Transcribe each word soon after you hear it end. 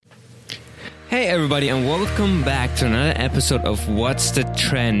Hey everybody, and welcome back to another episode of What's the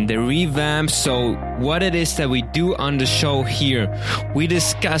Trend, the revamp. So what it is that we do on the show here, we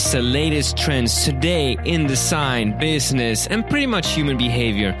discuss the latest trends today in design, business, and pretty much human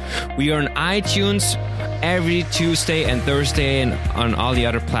behavior. We are on iTunes every Tuesday and Thursday, and on all the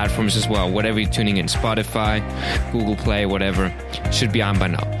other platforms as well, whatever you're tuning in, Spotify, Google Play, whatever, should be on by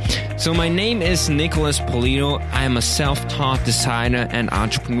now. So my name is Nicholas Polito. I am a self-taught designer and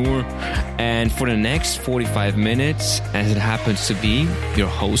entrepreneur, and for the next 45 minutes, as it happens to be, your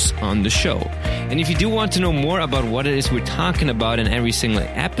host on the show. And if you do want to know more about what it is we're talking about in every single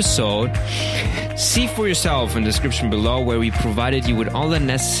episode, see for yourself in the description below, where we provided you with all the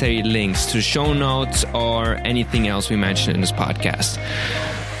necessary links to show notes or anything else we mentioned in this podcast.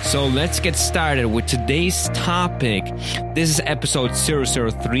 So let's get started with today's topic. This is episode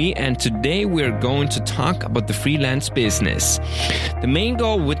 003, and today we're going to talk about the freelance business. The main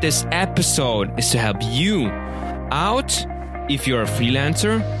goal with this episode is to help you out if you're a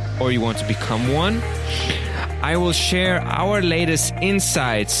freelancer or you want to become one. I will share our latest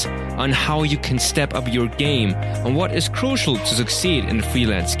insights on how you can step up your game and what is crucial to succeed in the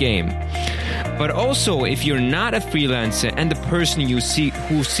freelance game. But also, if you're not a freelancer and the person you seek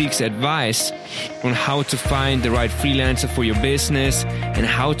who seeks advice on how to find the right freelancer for your business and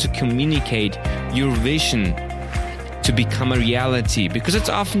how to communicate your vision to become a reality, because it's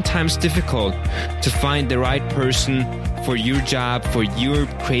oftentimes difficult to find the right person for your job, for your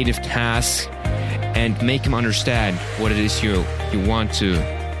creative task, and make them understand what it is you want to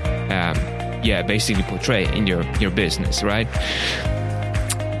basically portray in your business, right?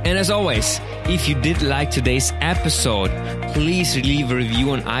 And as always, if you did like today's episode, please leave a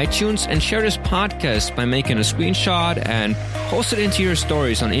review on iTunes and share this podcast by making a screenshot and post it into your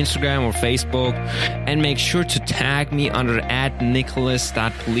stories on Instagram or Facebook, and make sure to tag me under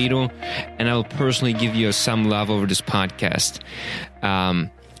 @nicholas.polito, and I will personally give you some love over this podcast. I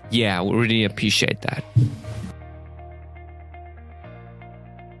would really appreciate that.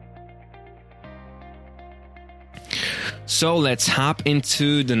 So let's hop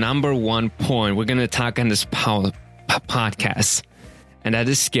into the number one point we're going to talk on this podcast, and that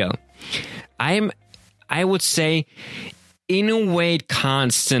is skill. I would say innovate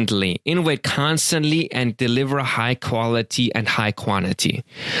constantly and deliver high quality and high quantity.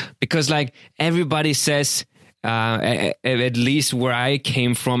 Because like everybody says, at least where I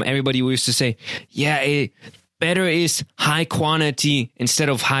came from, everybody used to say, better is high quantity instead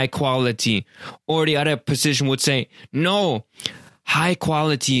of high quality. Or the other position would say, no, high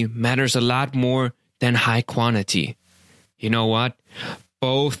quality matters a lot more than high quantity. You know what?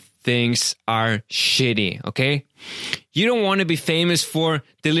 Both things are shitty, okay? You don't want to be famous for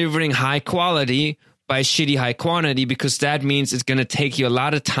delivering high quality by shitty high quantity, because that means it's going to take you a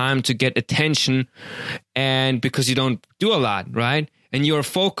lot of time to get attention, and because you don't do a lot, right? And you're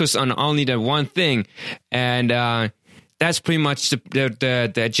focused on only that one thing. And that's pretty much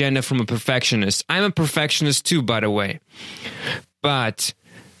the agenda from a perfectionist. I'm a perfectionist too, by the way. But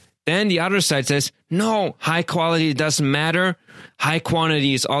then the other side says, no, high quality doesn't matter. High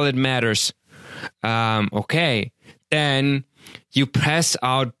quantity is all that matters. Okay. Then you press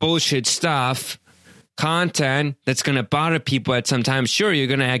out bullshit stuff, content that's going to bother people at some time. Sure, you're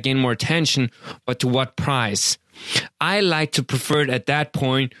going to gain more attention, but to what price? I like to prefer it at that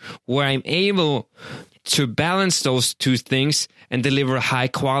point where I'm able to balance those two things and deliver high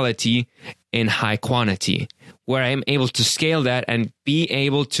quality and high quantity, where I'm able to scale that and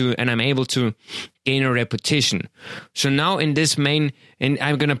I'm able to gain a reputation. So now in this and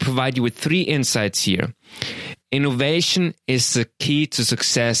I'm going to provide you with 3 insights here. Innovation is the key to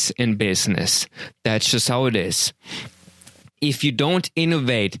success in business. That's just how it is. If you don't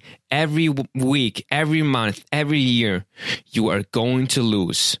innovate every week, every month, every year, you are going to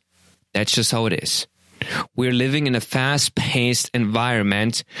lose. That's just how it is. We're living in a fast-paced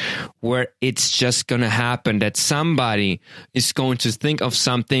environment where it's just going to happen that somebody is going to think of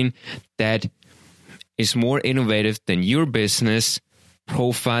something that is more innovative than your business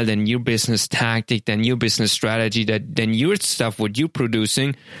profile, than your business tactic, than your business strategy, than your stuff, what you're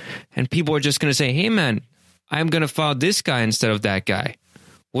producing. And people are just going to say, hey man, I'm going to follow this guy instead of that guy.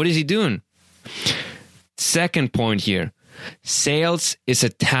 What is he doing? Second point here. Sales is a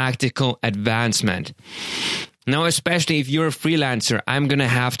tactical advancement. Now, especially if you're a freelancer, I'm going to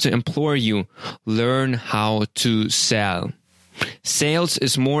have to implore you, learn how to sell. Sales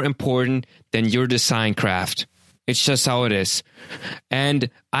is more important than your design craft. It's just how it is. And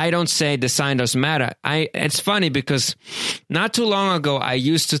I don't say design doesn't matter. It's funny because not too long ago, I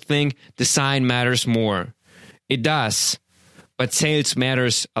used to think design matters more. It does, but sales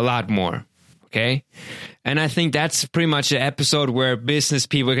matters a lot more. Okay. And I think that's pretty much the episode where business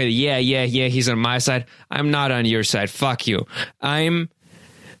people go, yeah, he's on my side. I'm not on your side. Fuck you. I'm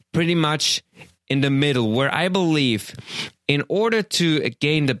pretty much in the middle, where I believe in order to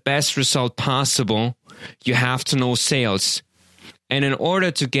gain the best result possible, you have to know sales. And in order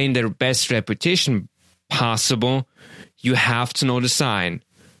to gain the best reputation possible, you have to know design.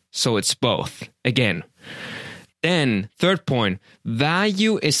 So it's both. Again. Then, third point,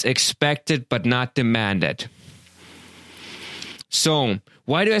 value is expected but not demanded. So,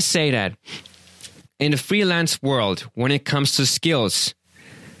 why do I say that? In the freelance world, when it comes to skills,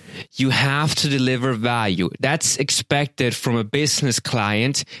 you have to deliver value. That's expected from a business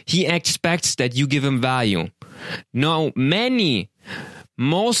client. He expects that you give him value. No,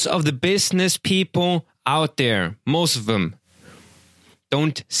 most of the business people out there, most of them,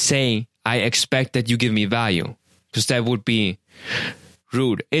 don't say, I expect that you give me value. Because that would be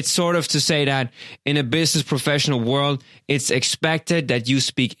rude. It's sort of to say that in a business professional world, it's expected that you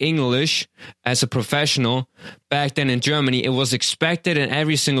speak English as a professional. Back then in Germany, it was expected in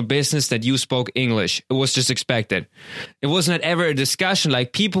every single business that you spoke English. It was just expected. It was not ever a discussion.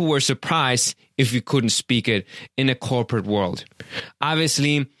 Like, people were surprised if you couldn't speak it in a corporate world.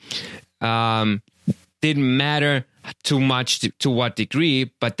 Obviously, didn't matter too much to what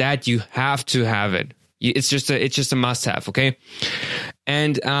degree, but that you have to have it. It's just a must-have, okay?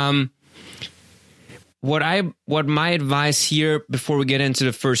 And what my advice here before we get into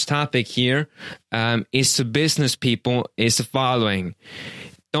the first topic here is to business people is the following: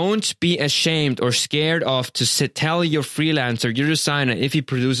 don't be ashamed or scared of to tell your freelancer, your designer, if he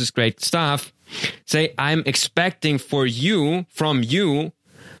produces great stuff. Say, I'm expecting from you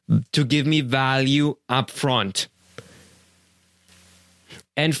to give me value up front.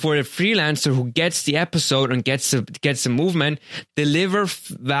 And for the freelancer who gets the episode and gets the movement, deliver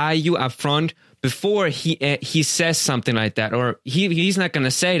value up front before he says something like that. Or he's not going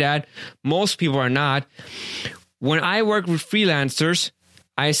to say that. Most people are not. When I work with freelancers,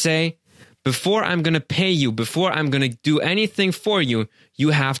 I say, before I'm going to pay you, before I'm going to do anything for you, you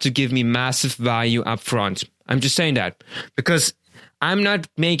have to give me massive value up front. I'm just saying that because I'm not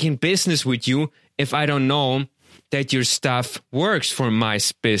making business with you if I don't know that your stuff works for my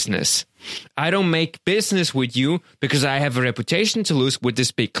business. I don't make business with you because I have a reputation to lose with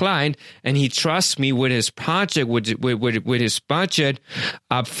this big client and he trusts me with his project, with his budget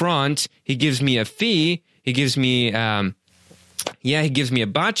up front. He gives me a fee. He gives me, he gives me a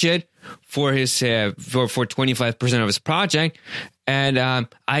budget for his, for 25% of his project. And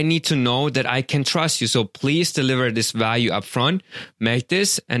I need to know that I can trust you. So please deliver this value up front, make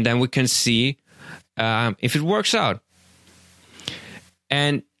this, and then we can see if it works out.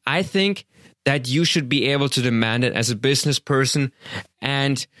 And I think that you should be able to demand it as a business person,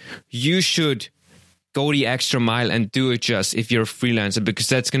 and you should go the extra mile and do it just if you're a freelancer, because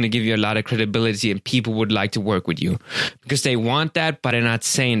that's going to give you a lot of credibility and people would like to work with you because they want that, but they're not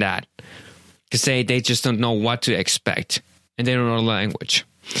saying that because they just don't know what to expect and they don't know the language.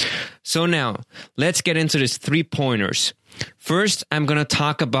 So now let's get into these 3 pointers. First, I'm going to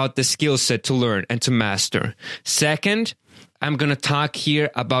talk about the skill set to learn and to master. Second, I'm going to talk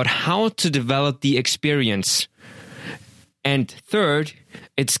here about how to develop the experience. And third,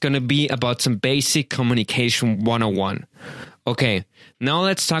 it's going to be about some basic communication 101. Okay, now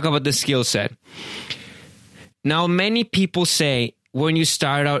let's talk about the skill set. Now, many people say when you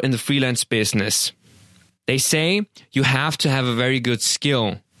start out in the freelance business, they say you have to have a very good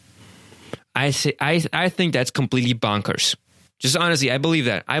skill. I think that's completely bonkers. Just honestly, I believe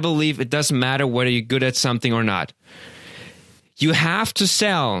that. I believe it doesn't matter whether you're good at something or not. You have to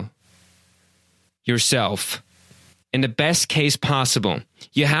sell yourself in the best case possible.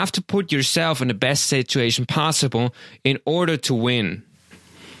 You have to put yourself in the best situation possible in order to win.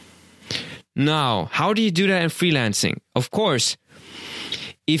 Now, how do you do that in freelancing? Of course,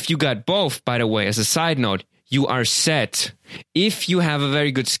 if you got both, by the way, as a side note, you are set. If you have a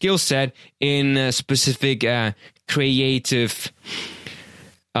very good skill set in a specific creative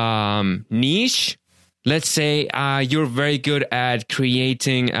niche, let's say you're very good at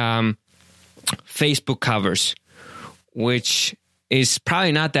creating Facebook covers, which is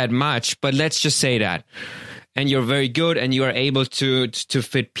probably not that much, but let's just say that. And you're very good and you are able to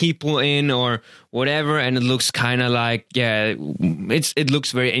fit people in or whatever. And it looks kind of like, it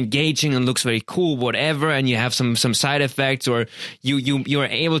looks very engaging and looks very cool, whatever. And you have some side effects or you are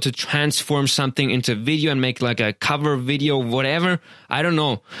able to transform something into video and make like a cover video, whatever. I don't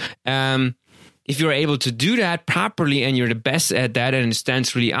know. if you're able to do that properly and you're the best at that and it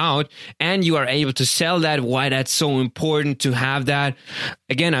stands really out and you are able to sell that, why that's so important to have that.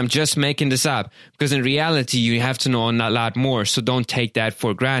 Again, I'm just making this up because in reality, you have to know a lot more. So don't take that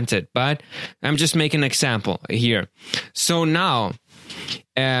for granted. But I'm just making an example here. So now,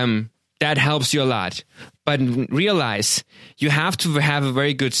 that helps you a lot. But realize you have to have a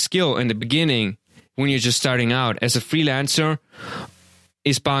very good skill in the beginning when you're just starting out. As a freelancer,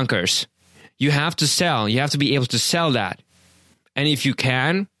 is bonkers. You have to sell. You have to be able to sell that. And if you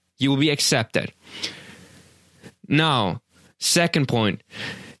can, you will be accepted. Now, second point.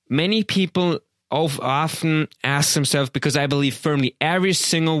 Many people often ask themselves, because I believe firmly every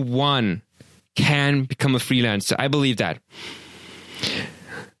single one can become a freelancer. I believe that.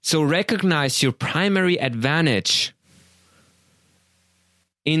 So recognize your primary advantage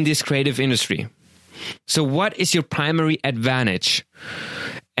in this creative industry. So what is your primary advantage?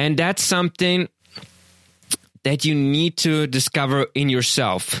 And that's something that you need to discover in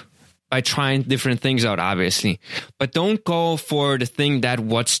yourself by trying different things out, obviously. But don't go for the thing that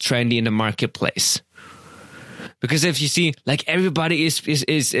what's trendy in the marketplace. Because if you see, like, everybody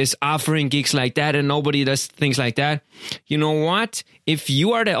is offering gigs like that and nobody does things like that, you know what? If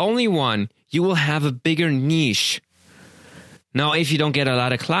you are the only one, you will have a bigger niche. Now, if you don't get a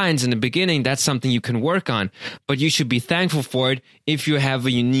lot of clients in the beginning, that's something you can work on. But you should be thankful for it if you have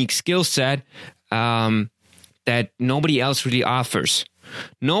a unique skill set that nobody else really offers.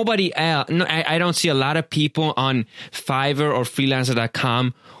 Nobody else. No, I don't see a lot of people on Fiverr or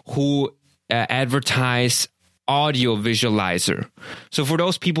freelancer.com who advertise audio visualizer. So for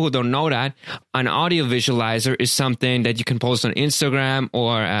those people who don't know that, an audio visualizer is something that you can post on Instagram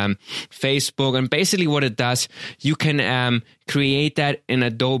or Facebook. And basically what it does, you can create that in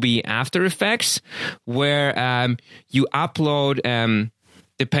Adobe After Effects, where you upload,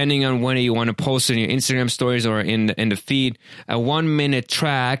 depending on when you want to post in your Instagram stories or in the feed, a 1 minute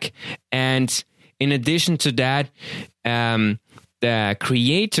track. And in addition to that, the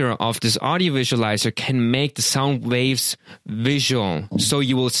creator of this audio visualizer can make the sound waves visual. So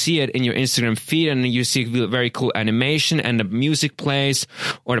you will see it in your Instagram feed and you see very cool animation and the music plays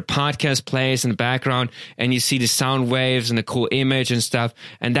or the podcast plays in the background and you see the sound waves and the cool image and stuff.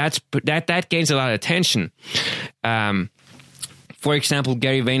 And that gains a lot of attention. For example,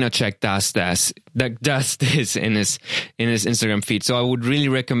 Gary Vaynerchuk does this in his Instagram feed. So I would really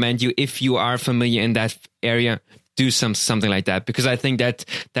recommend you, if you are familiar in that area, do something like that, because I think that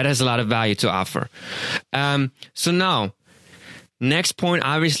has a lot of value to offer. So now, next point,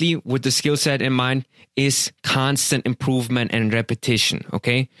 obviously, with the skill set in mind, is constant improvement and repetition.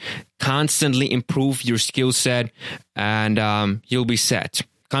 Okay, constantly improve your skill set, and you'll be set.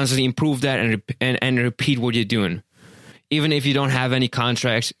 Constantly improve that and repeat what you're doing. Even if you don't have any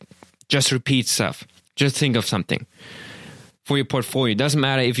contracts, just repeat stuff. Just think of something for your portfolio. It doesn't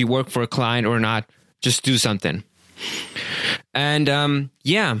matter if you work for a client or not. Just do something. And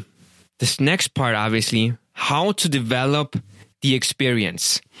this next part, obviously, how to develop the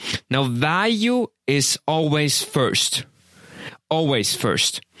experience. Now, value is always first. Always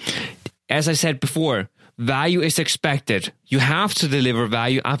first. As I said before, value is expected. You have to deliver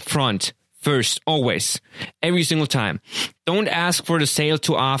value up front. First, always, every single time. Don't ask for the sale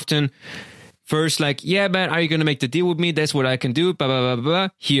too often. First, like, yeah, man, are you going to make the deal with me? That's what I can do. Blah, blah, blah, blah.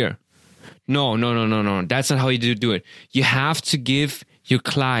 Here. No. That's not how you do it. You have to give your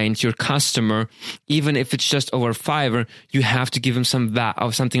client, your customer, even if it's just over Fiverr, you have to give him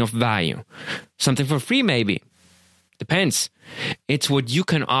something of value. Something for free, maybe. Depends. It's what you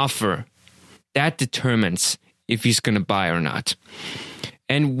can offer. That determines if he's going to buy or not.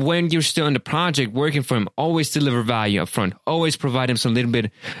 And when you're still in the project working for him, always deliver value up front. Always provide him some little bit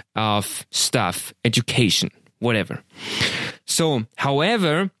of stuff, education, whatever. So,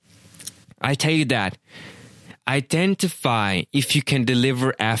 however, I tell you that, identify if you can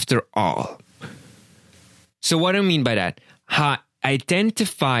deliver after all. So what do I mean by that?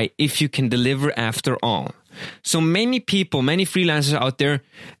 Identify if you can deliver after all. So many people, many freelancers out there,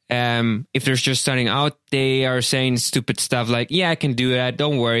 if they're just starting out, they are saying stupid stuff like, yeah, I can do that,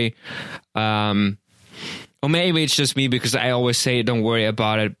 don't worry. Or maybe it's just me because I always say, don't worry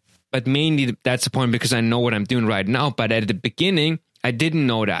about it. But mainly that's the point, because I know what I'm doing right now. But at the beginning, I didn't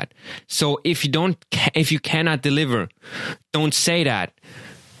know that. So if you cannot deliver, don't say that.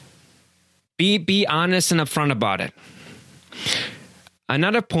 Be honest and upfront about it.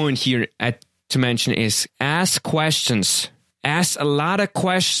 Another point here to mention is ask questions. Ask a lot of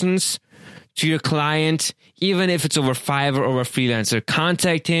questions to your client, even if it's over Fiverr or a freelancer.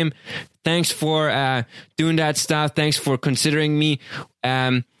 Contact him. Thanks for doing that stuff. Thanks for considering me.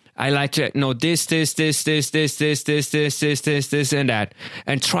 I like to know this, and that.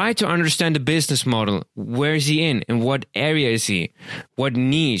 And try to understand the business model. Where is he in? In what area is he? What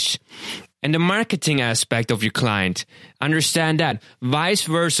niche? And the marketing aspect of your client. Understand that. Vice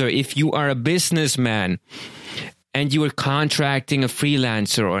versa, if you are a businessman and you are contracting a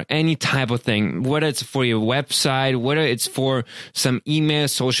freelancer or any type of thing, whether it's for your website, whether it's for some email,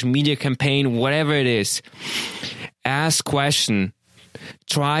 social media campaign, whatever it is, ask question.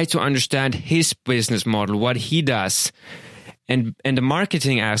 Try to understand his business model, what he does, and the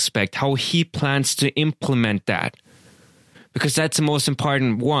marketing aspect, how he plans to implement that. Because that's the most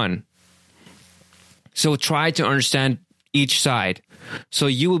important one. So try to understand each side. So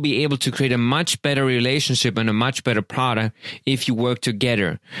you will be able to create a much better relationship and a much better product if you work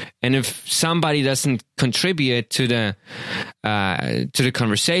together. And if somebody doesn't contribute to the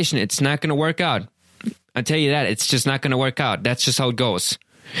conversation, it's not going to work out. I tell you that, it's just not going to work out. That's just how it goes.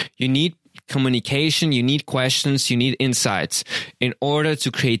 You need communication, you need questions, you need insights in order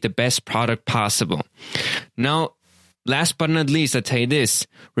to create the best product possible. Now, last but not least, I tell you this,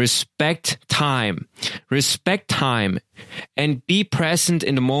 respect time. Respect time and be present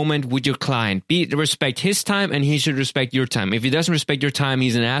in the moment with your client. Respect his time and he should respect your time. If he doesn't respect your time,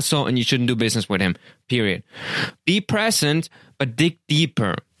 he's an asshole and you shouldn't do business with him, period. Be present, but dig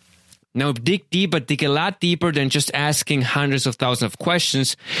deeper. Now, dig deep, but dig a lot deeper than just asking hundreds of thousands of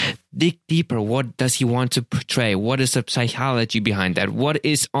questions. Dig deeper. What does he want to portray? What is the psychology behind that? What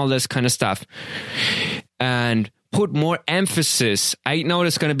is all this kind of stuff? And put more emphasis. I know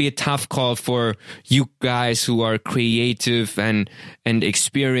it's going to be a tough call for you guys who are creative and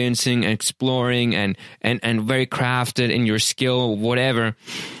experiencing and exploring and very crafted in your skill, whatever.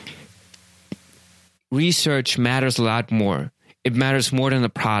 Research matters a lot more. It matters more than the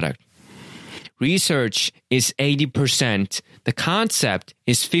product. Research is 80%, the concept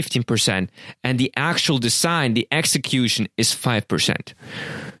is 15%, and the actual design, the execution is 5%.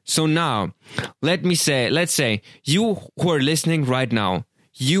 So now, let's say you who are listening right now,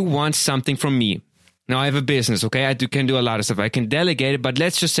 you want something from me. Now I have a business, okay? I can do a lot of stuff. I can delegate it, but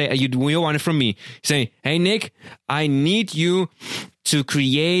let's just say you want it from me. Say, hey Nick, I need you to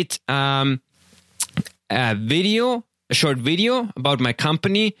create a short video about my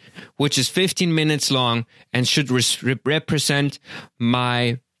company, which is 15 minutes long and should represent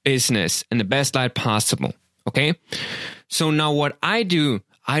my business in the best light possible. Okay. So now what I do,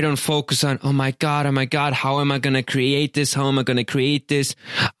 I don't focus on, oh my God, how am I going to create this?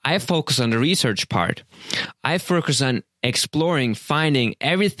 I focus on the research part. I focus on exploring, finding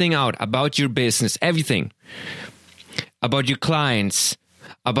everything out about your business, everything about your clients,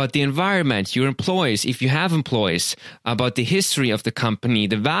 about the environment, your employees, if you have employees, about the history of the company,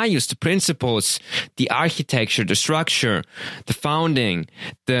 the values, the principles, the architecture, the structure, the founding,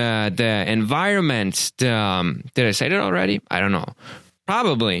 the environment, did I say that already? I don't know.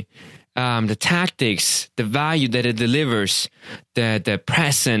 Probably. The tactics, the value that it delivers, the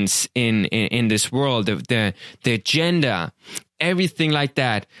presence in this world, the agenda, everything like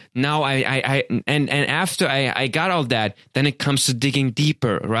that. Now after I got all that, then it comes to digging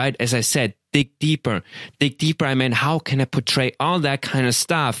deeper, right? As I said, dig deeper. I mean, how can I portray all that kind of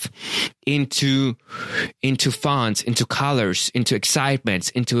stuff into fonts, into colors, into excitements,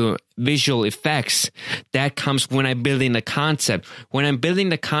 into visual effects? That comes when I'm building the concept. When I'm building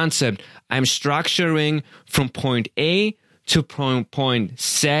the concept, I'm structuring from point A to point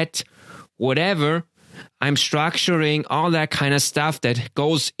Z, whatever. I'm structuring all that kind of stuff that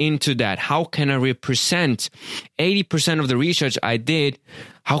goes into that. How can I represent 80% of the research I did?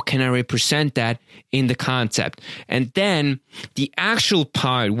 How can I represent that in the concept? And then the actual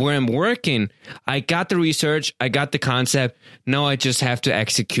part where I'm working, I got the research, I got the concept. Now I just have to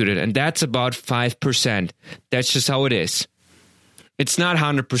execute it. And that's about 5%. That's just how it is. It's not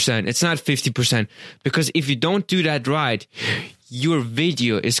 100%. It's not 50%. Because if you don't do that right, your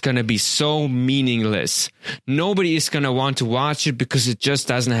video is going to be so meaningless. Nobody is going to want to watch it because it just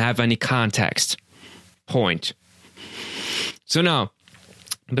doesn't have any context. Point. So now,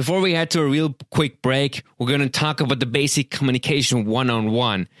 before we head to a real quick break, we're going to talk about the basic communication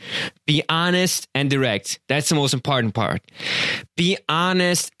one-on-one. Be honest and direct. That's the most important part. Be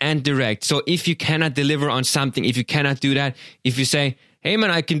honest and direct. So if you cannot deliver on something, if you cannot do that, if you say, hey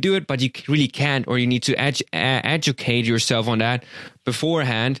man, I can do it, but you really can't, or you need to educate yourself on that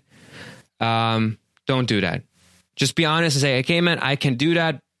beforehand, don't do that. Just be honest and say, okay man, I can do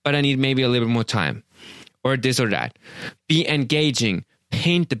that, but I need maybe a little bit more time, or this or that. Be engaging.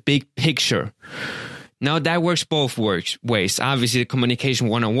 Paint the big picture. Now that works both ways. Obviously, the communication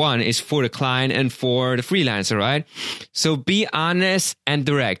one-on-one is for the client and for the freelancer, right? So be honest and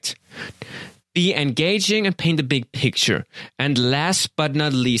direct. Be engaging and paint the big picture. And last but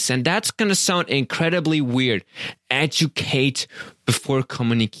not least, and that's going to sound incredibly weird, educate before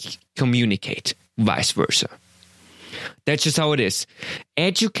communicate, vice versa. That's just how it is.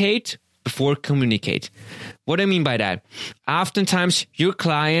 Educate before communicate. What I mean by that, oftentimes your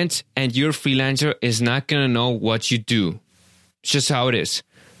client and your freelancer is not going to know what you do. It's just how it is,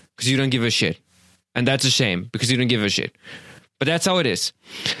 because you don't give a shit. And that's a shame, because you don't give a shit. But that's how it is.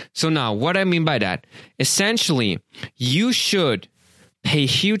 So now, what I mean by that, essentially, you should pay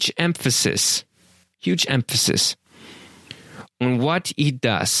huge emphasis on what he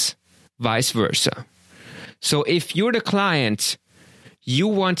does, vice versa. So if you're the client, you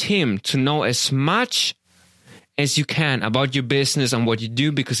want him to know as much as you can about your business and what you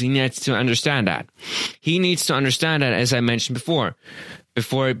do, because he needs to understand that. He needs to understand that, as I mentioned before,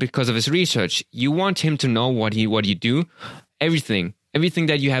 because of his research. You want him to know what you do, everything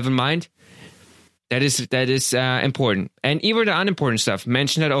that you have in mind. That is important. And even the unimportant stuff,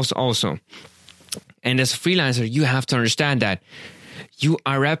 mention that also. And as a freelancer, you have to understand that you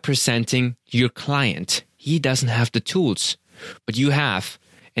are representing your client. He doesn't have the tools, but you have.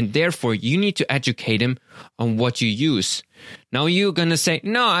 And therefore, you need to educate him on what you use. Now you're going to say,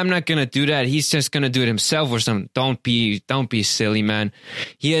 no, I'm not going to do that. He's just going to do it himself or something. Don't be silly, man.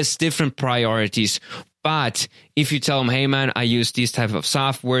 He has different priorities. But if you tell him, hey, man, I use these type of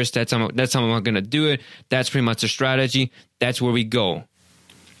softwares, that's how I'm going to do it. That's pretty much the strategy. That's where we go.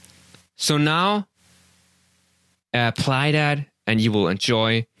 So now apply that and you will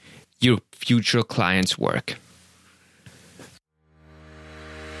enjoy your future client's work.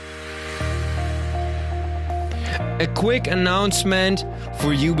 A quick announcement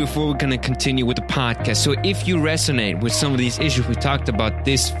for you before we're going to continue with the podcast. So if you resonate with some of these issues we talked about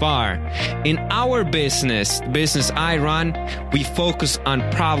this far, in our business I run, we focus on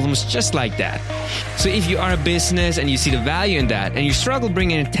problems just like that. So if you are a business and you see the value in that, and you struggle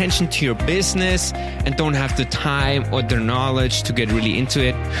bringing attention to your business and don't have the time or the knowledge to get really into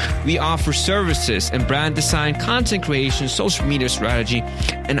it, we offer services in brand design, content creation, social media strategy,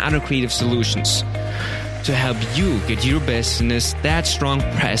 and other creative solutions to help you get your business that strong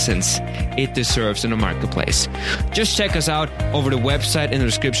presence it deserves in the marketplace. Just check us out over the website in the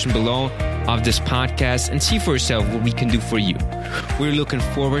description below of this podcast and see for yourself what we can do for you. We're looking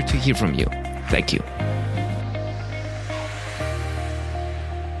forward to hear from you. Thank you.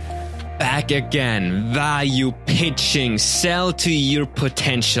 Back again. Value pitching. Sell to your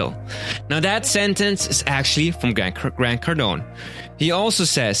potential. Now that sentence is actually from Grant Cardone. He also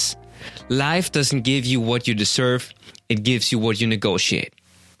says, life doesn't give you what you deserve, it gives you what you negotiate.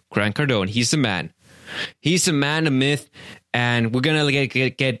 Grant Cardone, he's the man. He's the man, the myth, and we're going to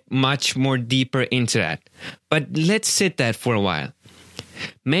get much more deeper into that. But let's sit that for a while.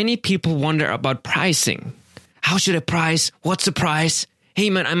 Many people wonder about pricing. How should I price? What's the price? Hey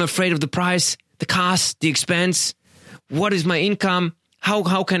man, I'm afraid of the price, the cost, the expense. What is my income?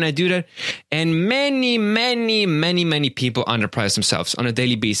 How can I do that? And many people underprice themselves on a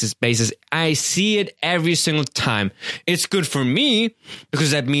daily basis. I see it every single time. It's good for me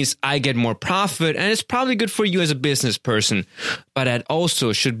because that means I get more profit, and it's probably good for you as a business person. But that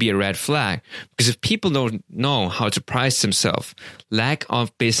also should be a red flag, because if people don't know how to price themselves, lack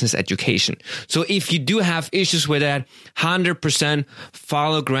of business education. So if you do have issues with that, 100%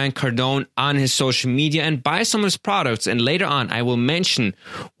 follow Grant Cardone on his social media and buy some of his products. And later on, I will mention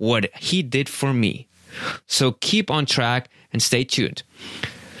what he did for me. So keep on track and stay tuned.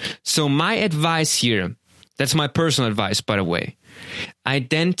 So my advice here, that's my personal advice, by the way.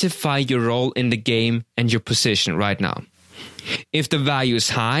 Identify your role in the game and your position right now. If the value is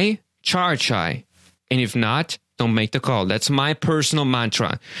high, charge high. And if not, don't make the call. That's my personal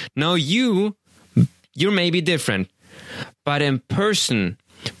mantra. Now you're maybe different, but in person,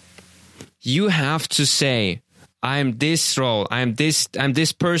 you have to say, I'm this role, I'm this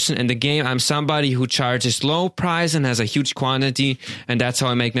person in the game, I'm somebody who charges low price and has a huge quantity, and that's how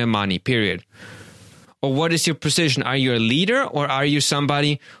I make my money, period. Or what is your position? Are you a leader, or are you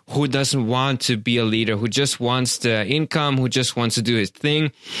somebody who doesn't want to be a leader, who just wants the income, who just wants to do his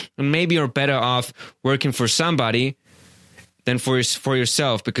thing? And maybe you're better off working for somebody than for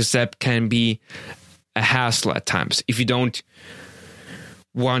yourself, because that can be a hassle at times if you don't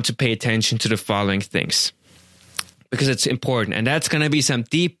want to pay attention to the following things. Because it's important, and that's going to be some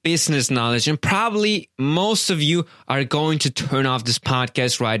deep business knowledge, and probably most of you are going to turn off this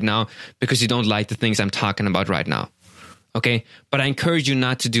podcast right now because you don't like the things I'm talking about right now. Okay, but I encourage you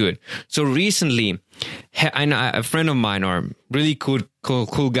not to do it. So recently, I know a friend of mine, or really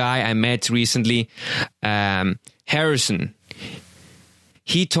cool guy I met recently, Harrison.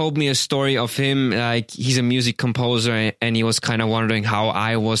 He told me a story of him, like he's a music composer, and he was kind of wondering how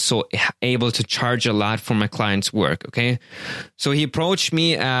I was so able to charge a lot for my clients' work. Okay, so he approached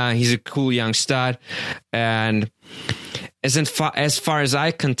me. He's a cool young stud, and as far as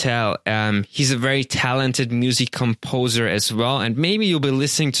I can tell, he's a very talented music composer as well. And maybe you'll be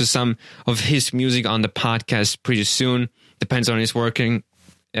listening to some of his music on the podcast pretty soon. Depends on his working,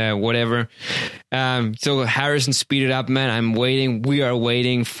 whatever. So Harrison, speed it up, man. I'm waiting. We are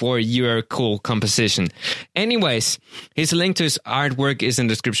waiting for your cool composition. Anyways, his link to his artwork is in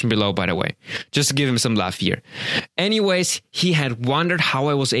the description below, by the way, just to give him some love here. Anyways, he had wondered how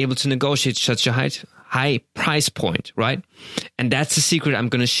I was able to negotiate such a high price point, right? And that's the secret I'm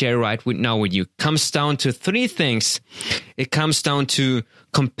going to share right now with you. Comes down to three things. It comes down to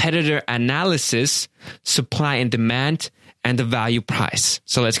competitor analysis, supply and demand, and the value price.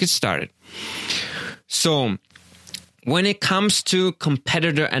 So let's get started. So when it comes to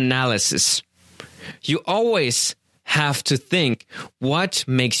competitor analysis, you always have to think what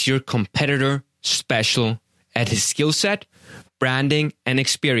makes your competitor special at his skill set, branding, and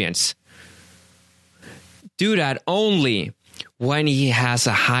experience. Do that only when he has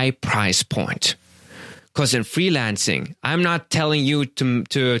a high price point. Because in freelancing, I'm not telling you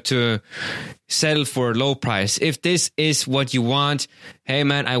to settle for a low price. If this is what you want, hey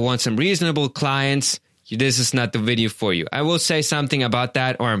man, I want some reasonable clients. This is not the video for you. I will say something about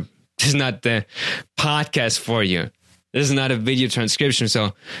that, or this is not the podcast for you. This is not a video transcription,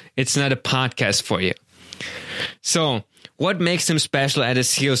 so it's not a podcast for you. So what makes him special at his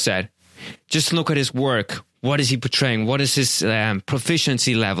skill set? Just look at his work. What is he portraying? What is his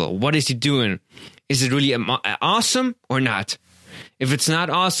proficiency level? What is he doing? Is it really awesome or not? If it's not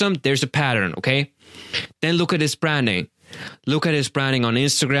awesome, there's a pattern, okay? Then look at his branding. Look at his branding on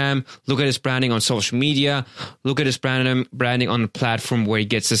Instagram. Look at his branding on social media. Look at his branding on the platform where he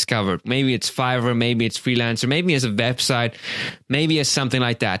gets discovered. Maybe it's Fiverr, maybe it's Freelancer, maybe he has a website, maybe he has something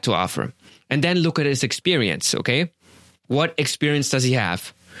like that to offer. And then look at his experience, okay? What experience does he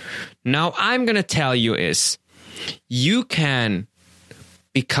have? Now, I'm going to tell you is you can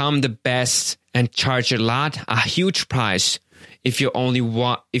become the best and charge a huge price if you're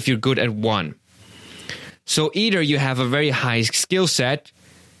good at one. So either you have a very high skill set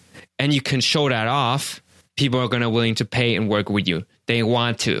and you can show that off, people are going to willing to pay and work with you. They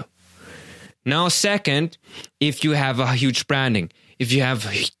want to. Now, second, if you have a huge branding, if you have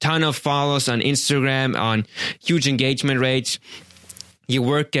a ton of followers on Instagram, on huge engagement rates, your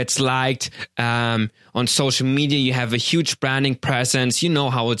work gets liked on social media, you have a huge branding presence, you know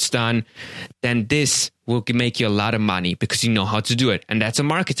how it's done, then this will make you a lot of money because you know how to do it. And that's a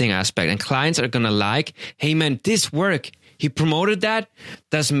marketing aspect. And clients are going to like, hey man, this work, he promoted that.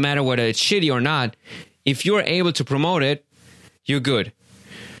 Doesn't matter whether it's shitty or not. If you're able to promote it, you're good.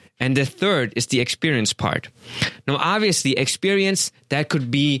 And the third is the experience part. Now, obviously, experience, that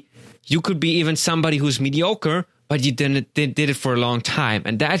could be, you could be even somebody who's mediocre, but you did it for a long time,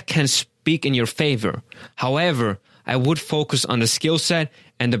 and that can speak in your favor. However, I would focus on the skill set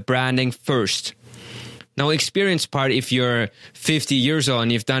and the branding first. Now, experience part, if you're 50 years old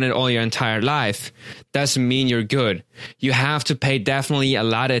and you've done it all your entire life, doesn't mean you're good. You have to pay definitely a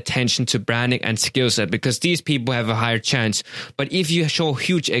lot of attention to branding and skill set because these people have a higher chance. But if you show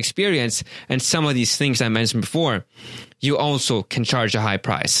huge experience and some of these things I mentioned before, you also can charge a high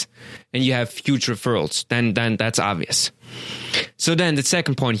price and you have huge referrals. Then that's obvious. So then the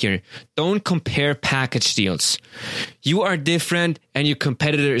second point here, don't compare package deals. You are different and your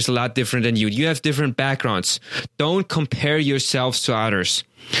competitor is a lot different than you. You have different backgrounds. Don't compare yourselves to others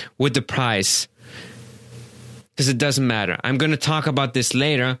with the price because it doesn't matter. I'm going to talk about this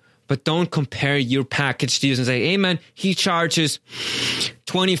later, but don't compare your package deals and say, hey man, he charges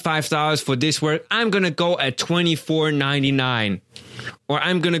 $25 for this work. I'm going to go at $24.99 or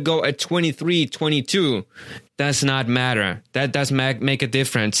I'm going to go at $23.22. Does not matter. That does make a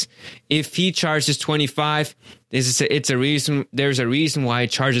difference. If he charges 25, it's a reason. There's a reason why he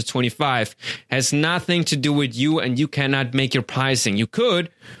charges 25. Has nothing to do with you, and you cannot make your pricing. You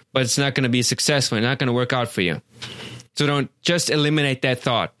could, but it's not going to be successful. It's not going to work out for you. So don't just eliminate that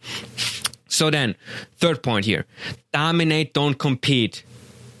thought. So then, third point here: dominate, don't compete.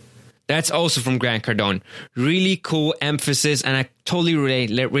 That's also from Grant Cardone. Really cool emphasis, and I totally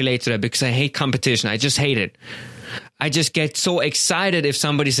relate to that because I hate competition. I just hate it. I just get so excited if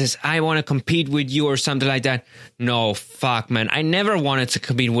somebody says, I want to compete with you or something like that. No, fuck, man. I never wanted to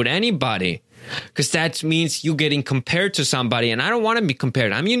compete with anybody. because that means you getting compared to somebody, and I don't want to be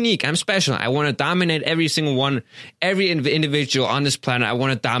compared. I'm unique. I'm special. I want to dominate every single one, every individual on this planet. I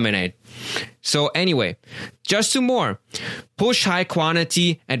want to dominate. So anyway, just 2 more. Push high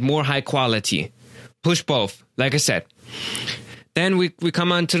quantity and more high quality. Push both, like I said. Then we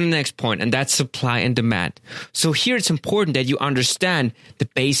come on to the next point, and that's supply and demand. So here it's important that you understand the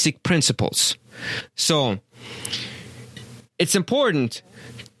basic principles. So it's important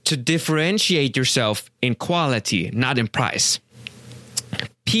to differentiate yourself in quality, not in price.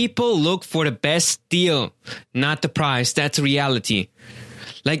 People look for the best deal, not the price. That's reality.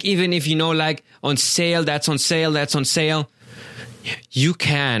 Like, even if you know, like, on sale, that's on sale, that's on sale, you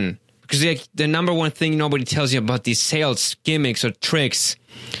can. Because like, the number one thing nobody tells you about these sales gimmicks or tricks,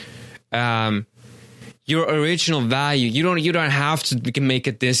 your original value, you don't have to make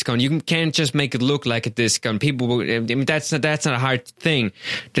a discount. You can't just make it look like a discount. People, I mean, that's not a hard thing.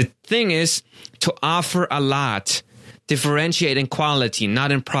 The thing is to offer a lot, differentiate in quality,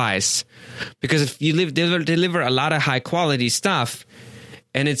 not in price. Because if you deliver a lot of high quality stuff,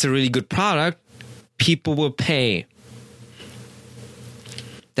 and it's a really good product, people will pay.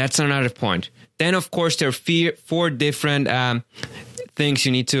 That's another point. Then, of course, there are 4 different things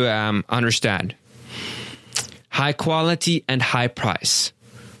you need to understand. High quality and high price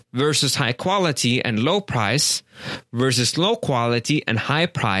versus high quality and low price versus low quality and high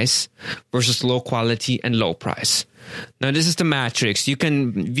price versus low quality and low price. Now, this is the matrix. You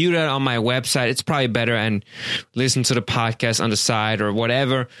can view that on my website. It's probably better, and listen to the podcast on the side or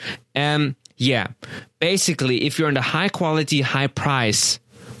whatever. Yeah, basically, if you're in the high quality, high price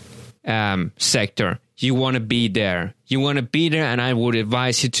sector, you want to be there. You want to be there, and I would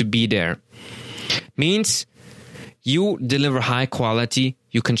advise you to be there. Means you deliver high quality,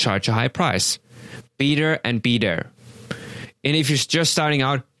 you can charge a high price. Be there and be there. And if you're just starting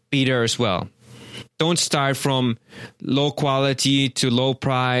out, be there as well. Don't start from low quality to low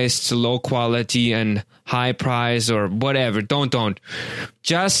price to low quality and high price or whatever. Don't.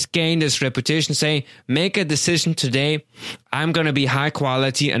 Just gain this reputation. Say, make a decision today. I'm going to be high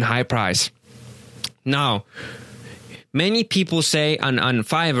quality and high price. Now, many people say on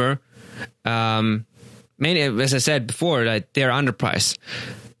Fiverr, as I said before, that they're underpriced.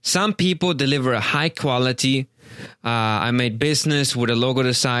 Some people deliver a high quality. I made business with a logo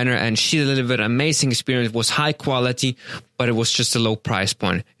designer, and she delivered an amazing experience. It was high quality, but it was just a low price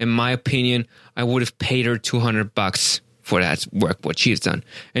point. In my opinion, I would have paid her $200 for that work, what she's done.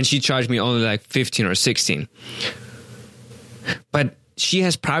 And she charged me only like 15 or 16. But she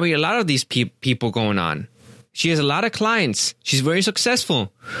has probably a lot of these people going on. She has a lot of clients. She's very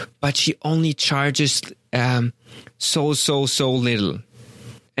successful, but she only charges so little.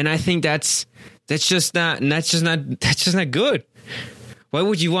 And I think that's just not good. Why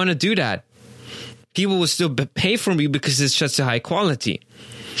would you want to do that? People will still pay from you because it's just a high quality.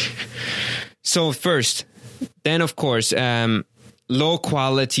 So first, then of course, low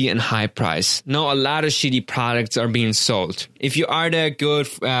quality and high price. Now, a lot of shitty products are being sold. If you are that good,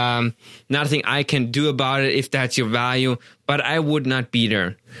 nothing I can do about it if that's your value, but I would not be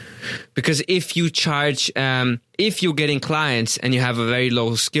there. Because if you charge, if you're getting clients and you have a very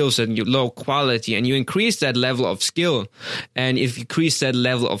low skill set and you low quality, and you increase that level of skill, and if you increase that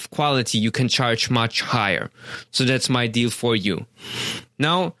level of quality, you can charge much higher. So that's my deal for you.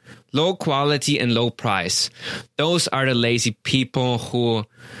 Now, low quality and low price. Those are the lazy people who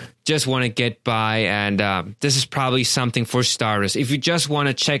just want to get by, and this is probably something for starters. If you just want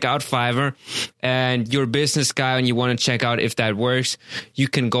to check out Fiverr and you're a business guy and you want to check out if that works, you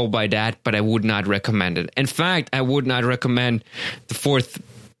can go by that, but I would not recommend it. In fact, I would not recommend the 4th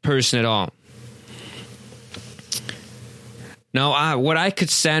person at all. Now, what I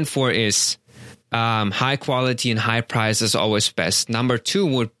could stand for is high quality and high price is always best. Number 2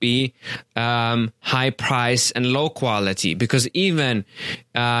 would be high price and low quality, because even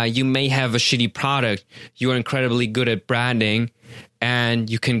you may have a shitty product, you are incredibly good at branding, and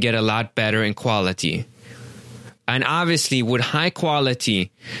you can get a lot better in quality. And obviously, with high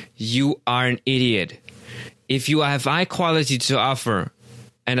quality, you are an idiot. If you have high quality to offer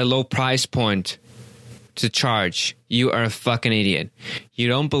and a low price point to charge, you are a fucking idiot. You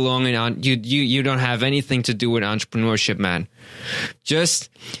don't belong in you don't have anything to do with entrepreneurship, man. Just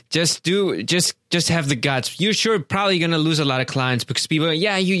have the guts. You're sure probably gonna lose a lot of clients because people,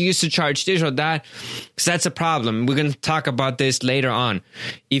 you used to charge this or that, because that's a problem. We're gonna talk about this later on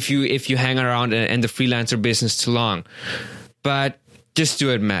if you hang around in the freelancer business too long. But just do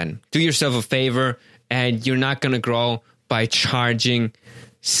it, man. Do yourself a favor, and you're not gonna grow by charging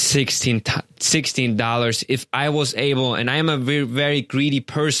 $16 if I was able, and I'm a very, very greedy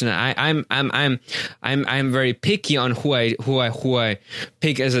person. I'm very picky on who I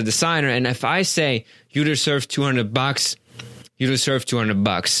pick as a designer. And if I say you deserve $200, you deserve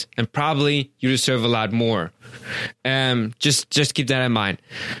 $200, and probably you deserve a lot more. Just keep that in mind.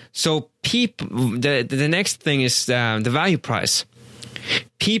 So the next thing is the value price.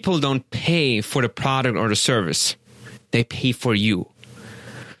 People don't pay for the product or the service; they pay for you.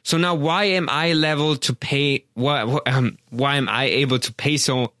 So now, why am I level to pay? Why am I able to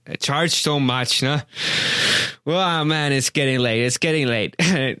charge so much? No? Well, man, it's getting late.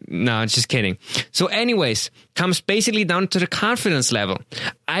 No, just kidding. So anyways, comes basically down to the confidence level.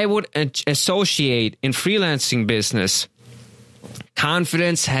 I would associate in freelancing business,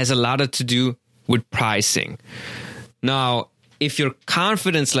 confidence has a lot to do with pricing. Now, if your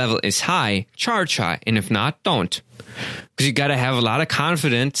confidence level is high, charge high. And if not, don't. Because you got to have a lot of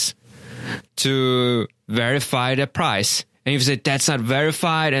confidence to verify the price. And if you say that's not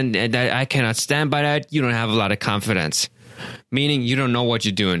verified and that I cannot stand by that, you don't have a lot of confidence. Meaning you don't know what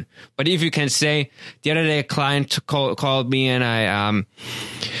you're doing. But if you can say, the other day a client called me and I,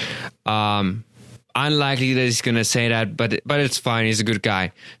 unlikely that he's going to say that, but it's fine. He's a good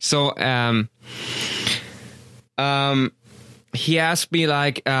guy. So, he asked me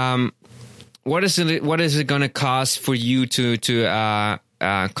like, what is it going to cost for you to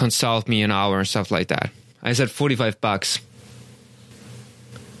consult me an hour and stuff like that? I said $45.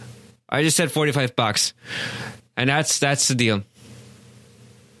 I just said $45, and that's the deal.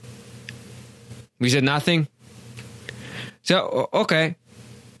 We said nothing. So okay,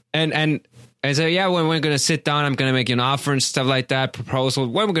 and I said, yeah, when we're gonna sit down, I'm gonna make you an offer and stuff like that, proposal.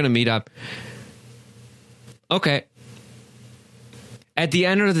 When we're gonna meet up? Okay. At the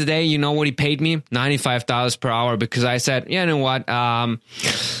end of the day, you know what he paid me? $95 per hour, because I said, yeah, you know what? I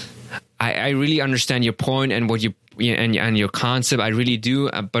really understand your point and what you and your concept. I really do.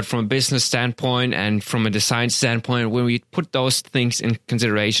 But from a business standpoint and from a design standpoint, when we put those things in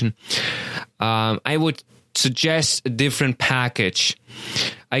consideration, I would suggest a different package.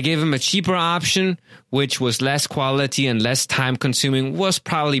 I gave him a cheaper option, which was less quality and less time consuming, was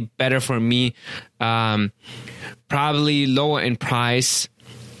probably better for me. Probably lower in price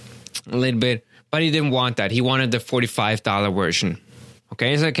a little bit, but he didn't want that. He wanted the $45 version.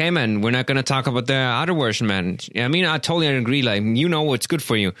 Okay, so okay, man, we're not going to talk about the other version, man. I mean, I totally agree. Like, you know what's good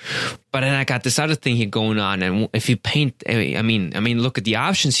for you. But then I got this other thing here going on. And if you paint, I mean, look at the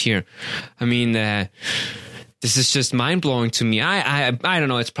options here. I mean, this is just mind blowing to me. I don't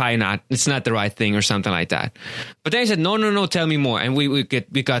know. It's not the right thing or something like that. But then he said, no, tell me more. And we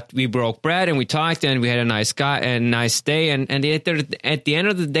broke bread and we talked and we had a nice day. And at the end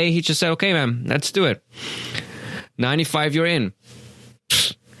of the day, he just said, okay, man, let's do it. 95, you're in.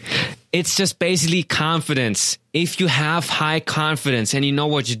 It's just basically confidence. If you have high confidence and you know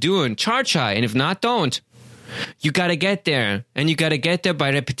what you're doing, charge high. And if not, don't. You got to get there, and you got to get there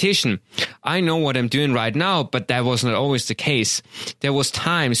by repetition. I know what I'm doing right now, but that was not always the case. There was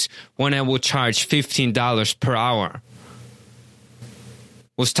times when I would charge $15 per hour.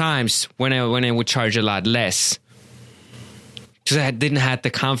 Was times when I would charge a lot less. Because I didn't have the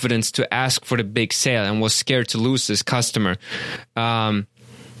confidence to ask for the big sale and was scared to lose this customer.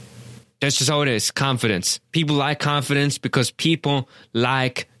 That's just how it is, confidence. People like confidence because people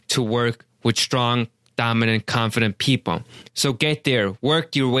like to work with strong, dominant, confident people. So get there,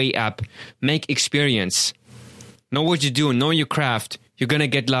 work your way up, make experience. Know what you do, know your craft. You're going to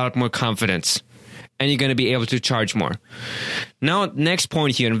get a lot more confidence. And you're going to be able to charge more. Now, next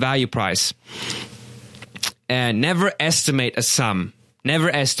point here in value price. Never estimate a sum. Never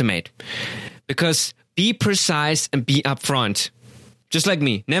estimate. Because be precise and be upfront. Just like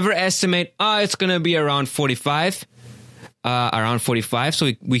me. Never estimate, it's going to be around 45. Around 45,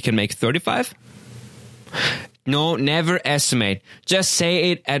 so we can make 35. No, never estimate. Just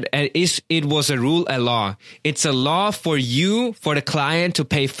say it it was a rule, a law. It's a law for you, for the client, to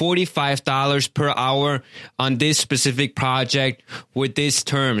pay $45 per hour on this specific project with these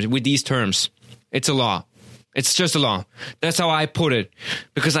terms. It's a law. It's just a law. That's how I put it.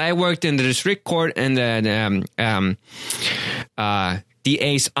 Because I worked in the district court and the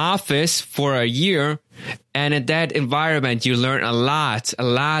DA's office for a year. And in that environment, you learn a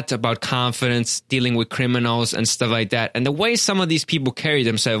lot about confidence, dealing with criminals and stuff like that. And the way some of these people carry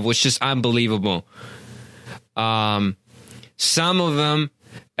themselves was just unbelievable. Some of them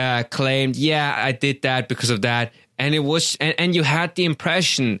claimed, yeah, I did that because of that. And it was, and you had the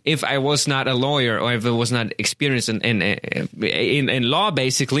impression, if I was not a lawyer or if I was not experienced in law,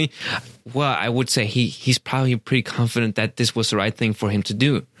 basically, well, I would say he's probably pretty confident that this was the right thing for him to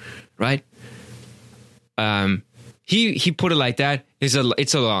do, right? He put it like that. It's a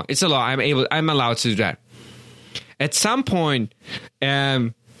law. It's a law. I'm allowed to do that. At some point,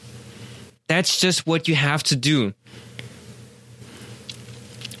 that's just what you have to do.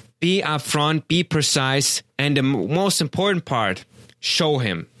 Be upfront, be precise, and the most important part, show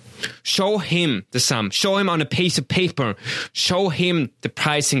him. Show him the sum. Show him on a piece of paper. Show him the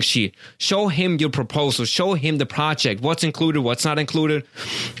pricing sheet. Show him your proposal. Show him the project. What's included, what's not included.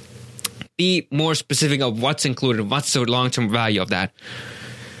 Be more specific of what's included. What's the long-term value of that.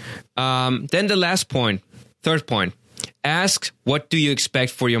 Then the last point, third point. Ask, what do you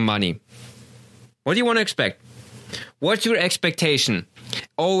expect for your money? What do you want to expect? What's your expectation?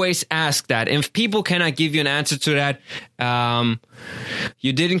 Always ask that. If people cannot give you an answer to that,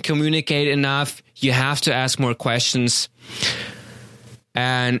 you didn't communicate enough. You have to ask more questions.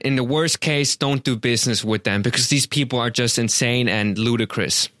 And in the worst case, don't do business with them because these people are just insane and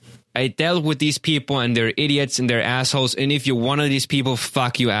ludicrous. I dealt with these people and they're idiots and they're assholes. And if you're one of these people,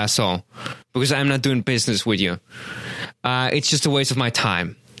 fuck you, asshole. Because I'm not doing business with you. It's just a waste of my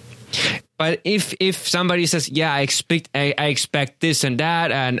time. But if somebody says, yeah, I expect this and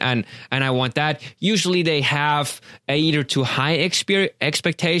that and I want that, usually they have either too high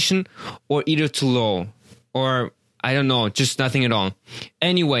expectation or either too low. Or, I don't know, just nothing at all.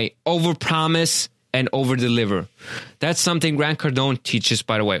 Anyway, overpromise and overdeliver. That's something Grant Cardone teaches,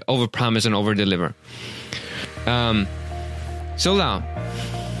 by the way. Overpromise and overdeliver.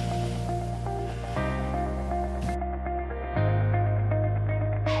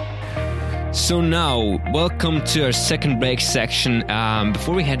 So now, welcome to our second break section.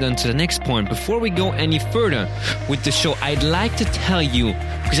 Before we head on to the next point, before we go any further with the show, I'd like to tell you,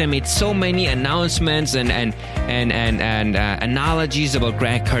 because I made so many announcements and analogies about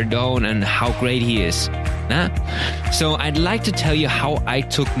Grant Cardone and how great he is. So I'd like to tell you how I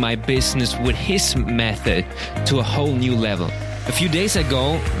took my business with his method to a whole new level. A few days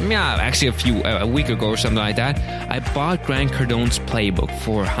ago, actually a week ago or something like that, I bought Grant Cardone's playbook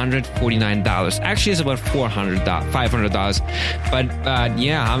for $149. Actually, it's about $500. But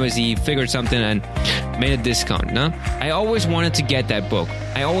obviously he figured something and made a discount. No, I always wanted to get that book.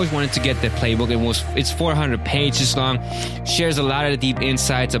 I always wanted to get that playbook. It's 400 pages long. Shares a lot of deep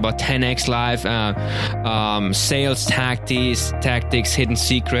insights about 10x life, sales tactics, hidden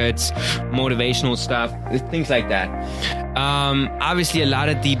secrets, motivational stuff, things like that. Obviously a lot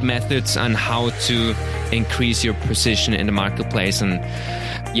of deep methods on how to increase your position in the marketplace, and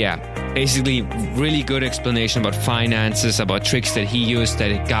basically really good explanation about finances, about tricks that he used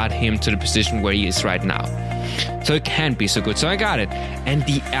that got him to the position where he is right now. So it can't be so good. So I got it. And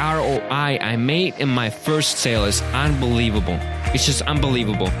the ROI I made in my first sale is unbelievable. It's just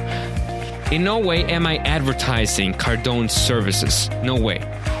unbelievable. In no way am I advertising Cardone's services. No way.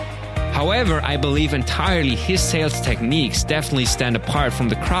 However, I believe entirely his sales techniques definitely stand apart from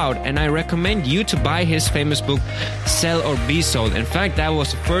the crowd, and I recommend you to buy his famous book, Sell or Be Sold. In fact, that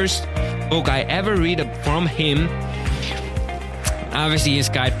was the first book I ever read from him. Obviously, his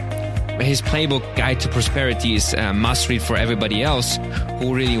playbook, Guide to Prosperity, is a must-read for everybody else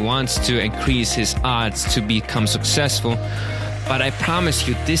who really wants to increase his odds to become successful. But I promise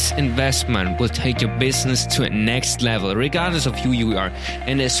you, this investment will take your business to a next level, regardless of who you are.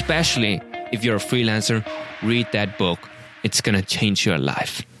 And especially if you're a freelancer, read that book. It's going to change your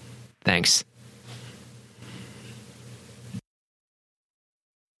life. Thanks.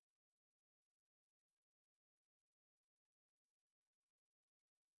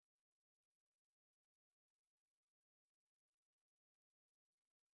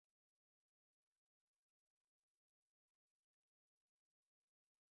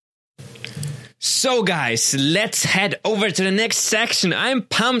 So guys, let's head over to the next section. I'm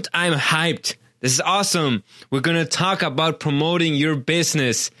pumped. I'm hyped. This is awesome. We're going to talk about promoting your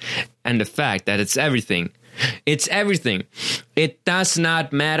business and the fact that it's everything. It's everything. It does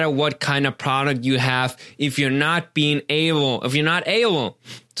not matter what kind of product you have. If you're not able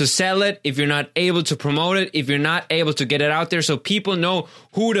to sell it, if you're not able to promote it, if you're not able to get it out there so people know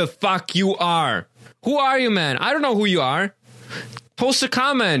who the fuck you are. Who are you, man? I don't know who you are. Post a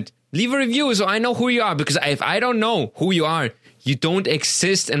comment. Leave a review so I know who you are, because if I don't know who you are, you don't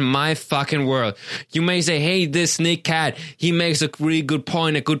exist in my fucking world. You may say, hey, this Nick Cat, he makes a really good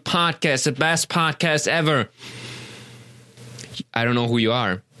point, a good podcast, the best podcast ever. I don't know who you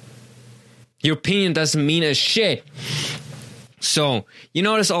are. Your opinion doesn't mean a shit. So, you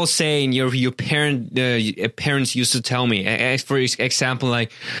know this old saying your parents used to tell me, for example,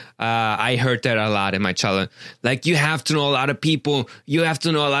 like, I heard that a lot in my childhood. Like, you have to know a lot of people. You have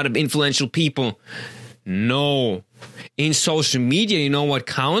to know a lot of influential people. No. In social media, you know what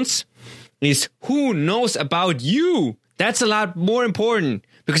counts? Is who knows about you. That's a lot more important.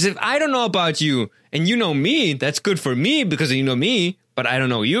 Because if I don't know about you and you know me, that's good for me because you know me, but I don't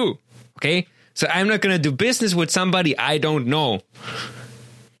know you. Okay? So I'm not going to do business with somebody I don't know.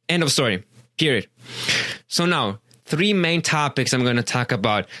 End of story. Period. So now, 3 main topics I'm going to talk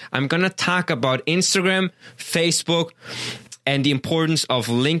about. I'm going to talk about Instagram, Facebook, and the importance of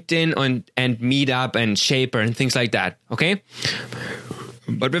LinkedIn and Meetup and Shaper and things like that. Okay?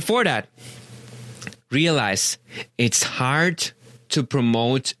 But before that, realize it's hard to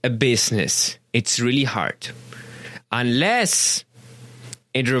promote a business. It's really hard. Unless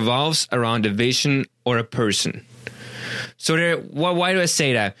it revolves around a vision or a person. So why do I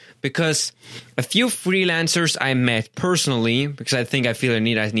say that? Because a few freelancers I met personally, because I feel I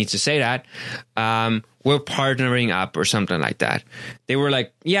need to say that, were partnering up or something like that. They were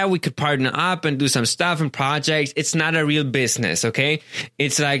like, yeah, we could partner up and do some stuff and projects. It's not a real business, okay?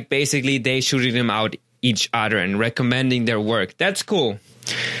 It's like basically they shooting them out each other and recommending their work. That's cool.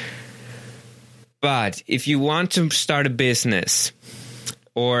 But if you want to start a business,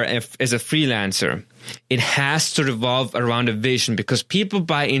 or if as a freelancer, it has to revolve around a vision, because people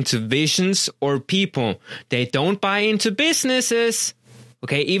buy into visions or people. They don't buy into businesses.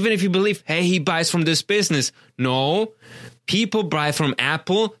 Okay, even if you believe, hey, he buys from this business. No, people buy from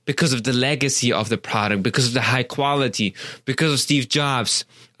Apple because of the legacy of the product, because of the high quality, because of Steve Jobs.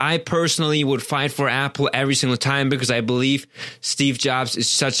 I personally would fight for Apple every single time because I believe Steve Jobs is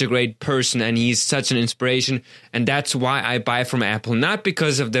such a great person and he's such an inspiration. And that's why I buy from Apple, not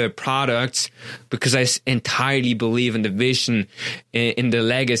because of the products, because I entirely believe in the vision, in the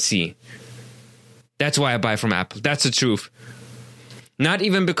legacy. That's why I buy from Apple. That's the truth. Not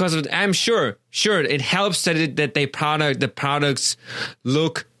even because of, I'm sure it helps that the products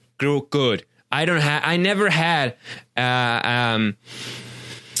look good. I never had a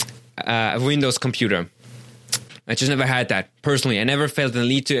Windows computer. I just never had that personally. I never felt the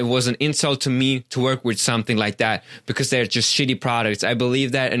need to. It was an insult to me to work with something like that because they're just shitty products. I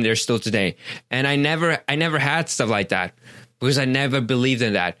believe that, and they're still today. And I never had stuff like that because I never believed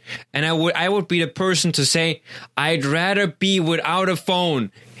in that. And I would be the person to say, I'd rather be without a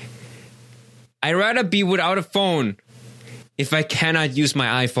phone. I'd rather be without a phone if I cannot use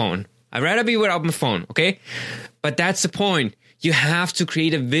my iPhone. I'd rather be without my phone, okay? But that's the point. You have to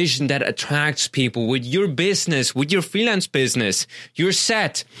create a vision that attracts people with your business, with your freelance business. You're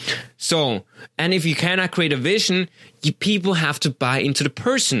set. So, and if you cannot create a vision, people have to buy into the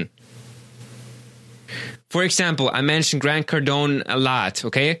person. For example, I mentioned Grant Cardone a lot,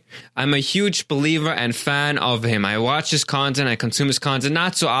 okay? I'm a huge believer and fan of him. I watch his content, I consume his content,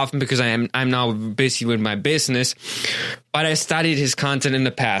 not so often because I'm now busy with my business, but I studied his content in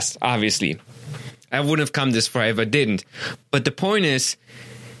the past, obviously. I wouldn't have come this far if I didn't. But the point is,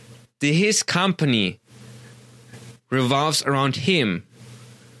 his company revolves around him.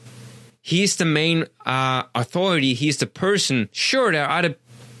 He's the main authority. He's the person. Sure, there are other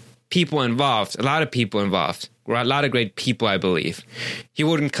people involved, a lot of people involved, a lot of great people, I believe. He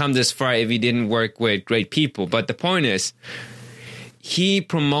wouldn't come this far if he didn't work with great people. But the point is, he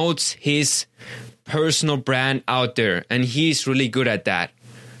promotes his personal brand out there, and he's really good at that.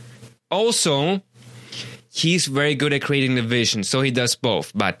 Also, he's very good at creating the vision, so he does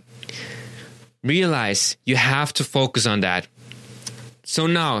both. But realize you have to focus on that. So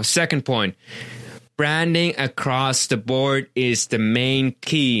now, second point. Branding across the board is the main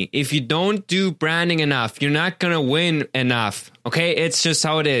key. If you don't do branding enough, you're not going to win enough. Okay? It's just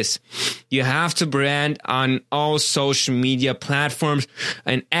how it is. You have to brand on all social media platforms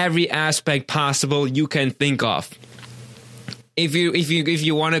and every aspect possible you can think of. If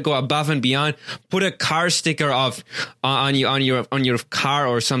you want to go above and beyond, put a car sticker on your car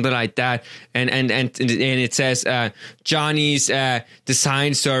or something like that, and it says Johnny's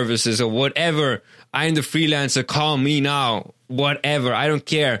Design Services or whatever. I'm the freelancer. Call me now. Whatever. I don't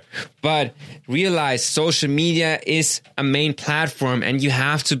care. But realize social media is a main platform, and you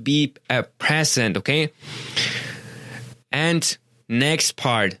have to be present. Okay. And next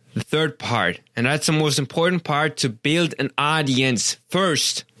part, the third part, and that's the most important part, to build an audience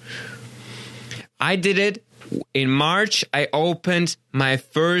first. I did it in March. I opened my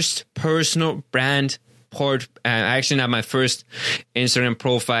first personal brand actually not my first Instagram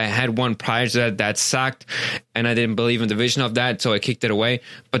profile. I had one prior to that sucked, and I didn't believe in the vision of that, so I kicked it away.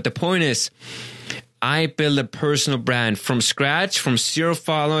 But the point is, I built a personal brand from scratch, from 0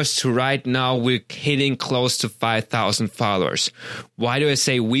 followers to right now we're hitting close to 5,000 followers. Why do I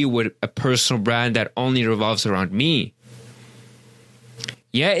say we with a personal brand that only revolves around me?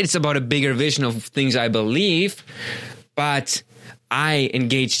 Yeah, it's about a bigger vision of things I believe, but I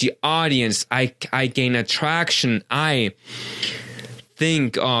engage the audience. I gain attraction. I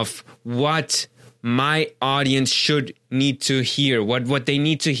think of what my audience should need to hear, what they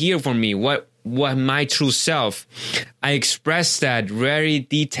need to hear from me, what my true self. I express that very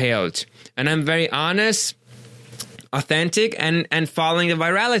detailed, and I'm very honest, authentic, and following the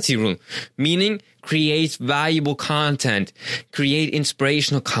virality rule, meaning create valuable content, create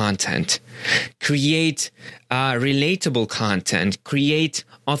inspirational content, create relatable content, create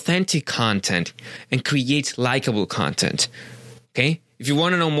authentic content, and create likable content. Okay? If you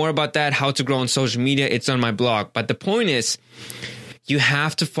want to know more about that, how to grow on social media, it's on my blog. But the point is, you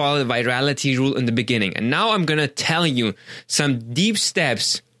have to follow the virality rule in the beginning. And now I'm going to tell you some deep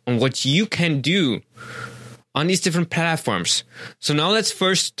steps on what you can do on these different platforms. So now let's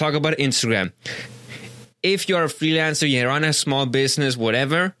first talk about Instagram. If you're a freelancer, you run a small business,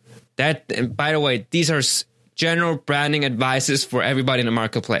 whatever, that, by the way, these are general branding advices for everybody in the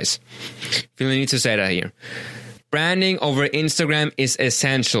marketplace. Feel the need to say that here. Branding over Instagram is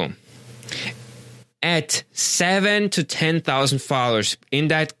essential. At 7 to 10,000 followers, in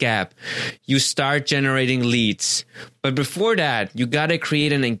that gap, you start generating leads. But before that, you got to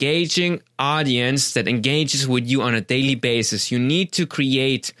create an engaging audience that engages with you on a daily basis. You need to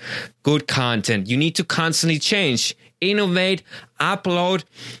create good content. You need to constantly change, innovate, upload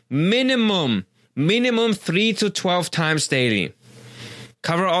minimum 3 to 12 times daily.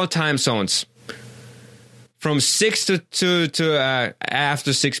 Cover all time zones. From 6 to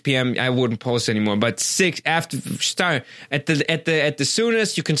after 6 p.m. I wouldn't post anymore. But 6 after start at the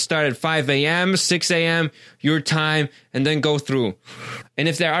soonest you can start at 5 a.m., 6 a.m. your time, and then go through. And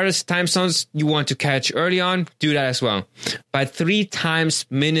if there are other time zones you want to catch early on, do that as well. But 3 times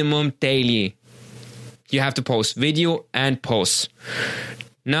minimum daily, you have to post video and posts.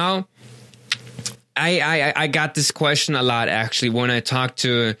 Now, I got this question a lot, actually, when I talk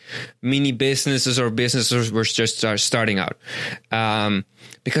to mini businesses or businesses who are just starting out.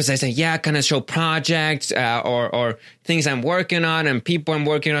 Because I say, yeah, can I show projects or things I'm working on and people I'm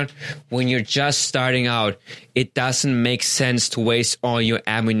working on? When you're just starting out, it doesn't make sense to waste all your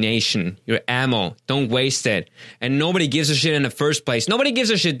ammunition, your ammo. Don't waste it. And nobody gives a shit in the first place. Nobody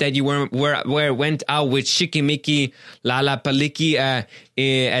gives a shit that you went out with Shikimiki, Lala Paliki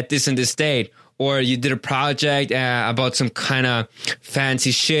at this and this date. Or you did a project about some kind of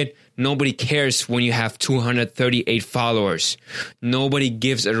fancy shit. Nobody cares when you have 238 followers. Nobody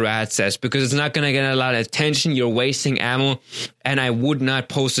gives a rat's ass because it's not going to get a lot of attention. You're wasting ammo. And I would not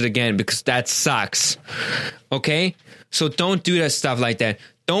post it again because that sucks. Okay? So don't do that stuff like that.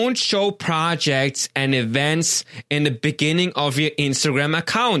 Don't show projects and events in the beginning of your Instagram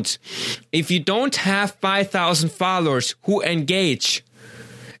account. If you don't have 5,000 followers who engage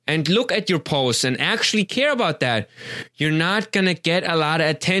and look at your posts and actually care about that, you're not going to get a lot of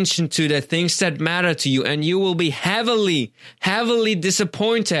attention to the things that matter to you, and you will be heavily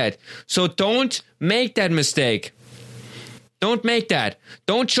disappointed. So don't make that mistake. Don't make that.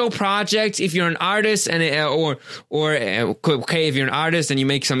 Don't show projects if you're an artist and or okay, if you're an artist and you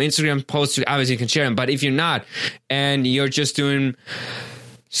make some Instagram posts, obviously you can share them. But if you're not and you're just doing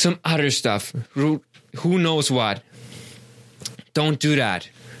some other stuff, who knows what, don't do that.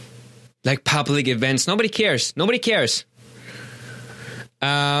 Like public events, nobody cares. Nobody cares.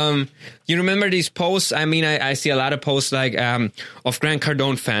 You remember these posts? I mean, I see a lot of posts like of Grant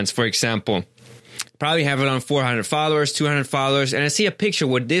Cardone fans, for example. Probably have around 400 followers, 200 followers. And I see a picture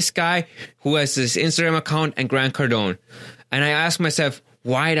with this guy who has this Instagram account and Grant Cardone. And I ask myself,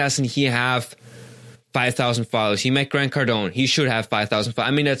 why doesn't he have 5,000 followers? He met Grant Cardone. He should have 5,000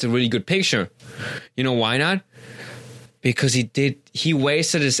 followers. I mean, that's a really good picture. You know why not? Because he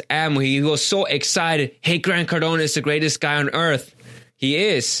wasted his ammo. He was so excited. Hey, Grant Cardone is the greatest guy on earth. He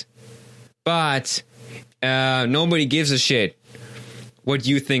is. But nobody gives a shit what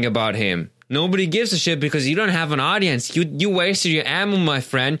you think about him. Nobody gives a shit because you don't have an audience. You wasted your ammo, my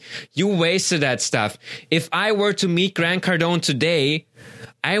friend. You wasted that stuff. If I were to meet Grant Cardone today,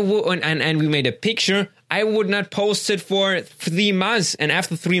 I would, and we made a picture, I would not post it for 3 months. And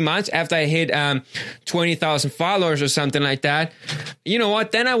after 3 months, after I hit 20,000 followers or something like that, you know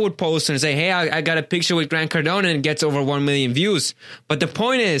what? Then I would post and say, hey, I got a picture with Grant Cardone and it gets over 1 million views. But the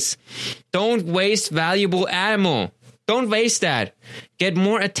point is, don't waste valuable ammo. Don't waste that. Get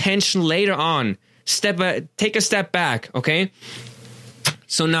more attention later on. Take a step back, okay?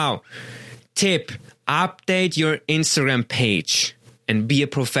 So now, tip, update your Instagram page and be a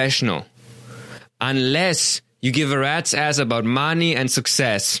professional. Unless you give a rat's ass about money and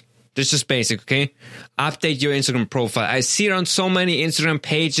success. That's just basic, okay? Update your Instagram profile. I see it on so many Instagram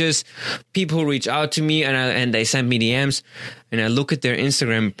pages. People who reach out to me and they send me DMs. And I look at their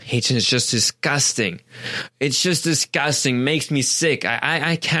Instagram page and it's just disgusting. It's just disgusting. Makes me sick.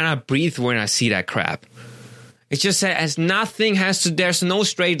 I cannot breathe when I see that crap. It's just as nothing has to, there's no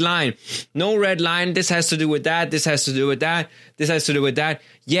straight line. No red line. This has to do with that. This has to do with that. This has to do with that.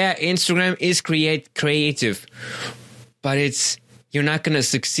 Yeah, Instagram is creative. But you're not going to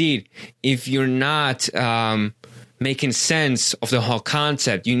succeed if you're not making sense of the whole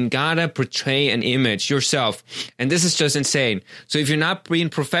concept. You gotta portray an image yourself. And this is just insane. So if you're not being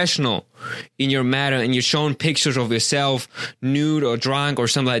professional in your matter and you're showing pictures of yourself nude or drunk or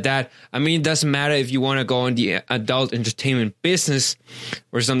something like that, I mean, it doesn't matter if you want to go in the adult entertainment business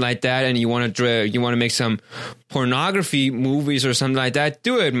or something like that and you want to make some pornography movies or something like that,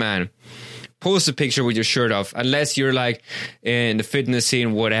 do it, man. Post a picture with your shirt off, unless you're like in the fitness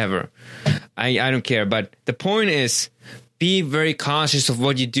scene, whatever. I don't care. But the point is, be very cautious of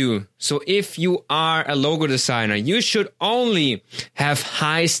what you do. So if you are a logo designer, you should only have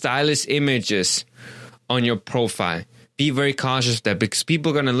high stylish images on your profile. Be very cautious of that because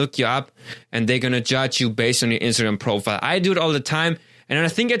people are going to look you up and they're going to judge you based on your Instagram profile. I do it all the time and I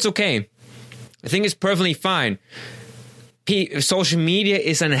think it's okay. I think it's perfectly fine. Social media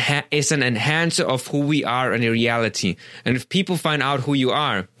is an enhancer of who we are in reality. And if people find out who you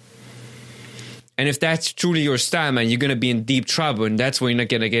are, and if that's truly your style, man, you're going to be in deep trouble. And that's when you're not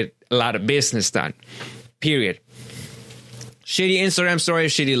going to get a lot of business done. Period. Shitty Instagram story,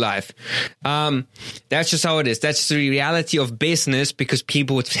 shitty life. That's just how it is. That's the reality of business because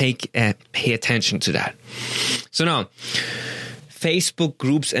people would pay attention to that. So now, Facebook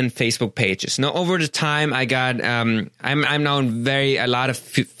groups and Facebook pages. Now, over the time, I got, I'm now in a lot of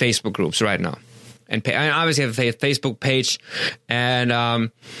Facebook groups right now. And I obviously have a Facebook page.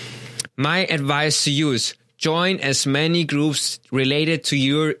 And my advice to you is join as many groups related to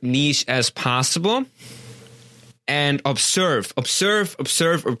your niche as possible. And observe, consume.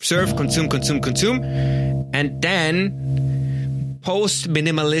 And then post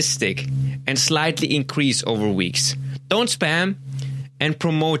minimalistic and slightly increase over weeks. Don't spam. And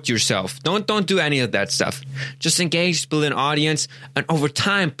promote yourself. Don't do any of that stuff. Just engage, build an audience, and over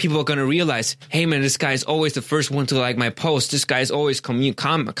time, people are gonna realize, hey man, this guy is always the first one to like my post. This guy is always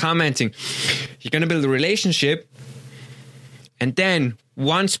commenting. You're gonna build a relationship, and then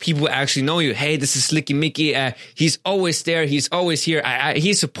once people actually know you, hey, this is Slicky Mickey. He's always there. He's always here.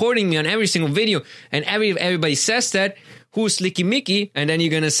 He's supporting me on every single video, and everybody says that. Who's Slicky Mickey? And then you're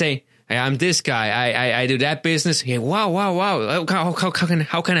gonna say, hey, I'm this guy. I do that business. Yeah, wow.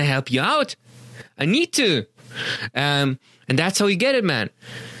 How can I help you out? I need to. And that's how you get it, man.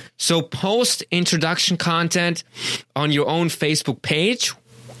 So post introduction content on your own Facebook page.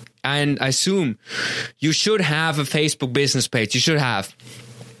 And I assume you should have a Facebook business page. You should have.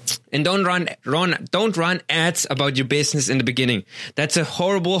 And don't run ads about your business in the beginning. That's a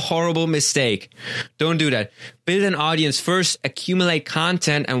horrible mistake. Don't do that. Build an audience first, accumulate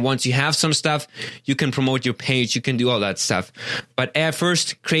content, and once you have some stuff, you can promote your page, you can do all that stuff. But at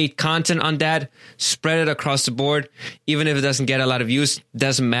first, create content on that, spread it across the board. Even if it doesn't get a lot of views,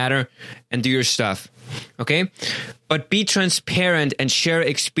 doesn't matter, and do your stuff. Okay? But be transparent and share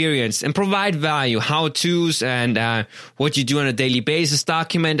experience and provide value, how-tos and what you do on a daily basis.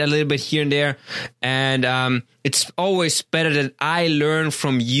 Document a little bit here and there. And it's always better that I learn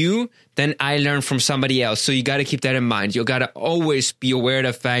from you than I learn from somebody else. So you got to keep that in mind. You got to always be aware of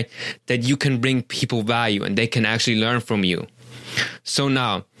the fact that you can bring people value and they can actually learn from you. So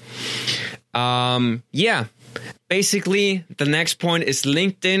now, basically the next point is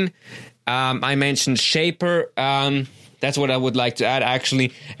LinkedIn. I mentioned Shaper. That's what I would like to add,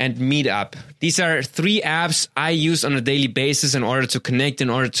 actually, and Meetup. These are 3 apps I use on a daily basis in order to connect, in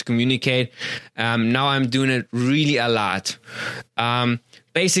order to communicate. Now I'm doing it really a lot.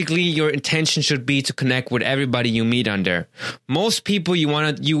 Basically, your intention should be to connect with everybody you meet on there. Most people you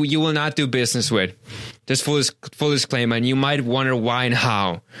will not do business with. Just full disclaimer, and you might wonder why and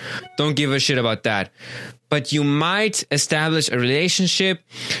how. Don't give a shit about that. But you might establish a relationship.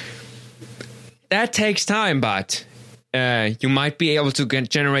 That takes time, but you might be able to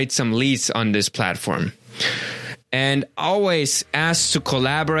generate some leads on this platform. And always ask to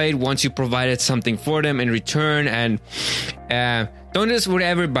collaborate once you provided something for them in return. And Don't do this with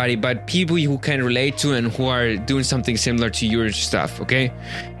everybody, but people who can relate to and who are doing something similar to your stuff, okay?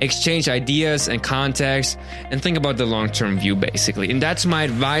 Exchange ideas and contacts and think about the long-term view, basically. And that's my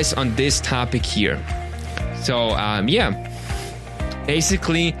advice on this topic here. So,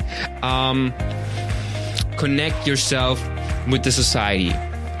 basically, connect yourself with the society.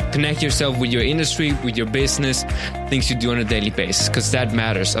 Connect yourself with your industry, with your business, things you do on a daily basis, because that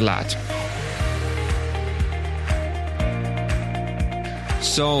matters a lot.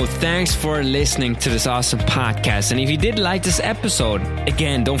 So thanks for listening to this awesome podcast. And if you did like this episode,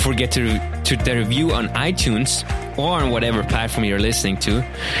 again, don't forget to the review on iTunes or on whatever platform you're listening to,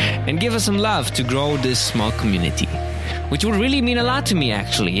 and give us some love to grow this small community, which would really mean a lot to me,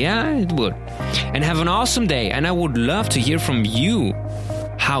 actually. Yeah, it would. And have an awesome day. And I would love to hear from you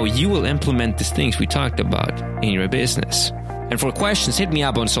how you will implement these things we talked about in your business. And for questions, hit me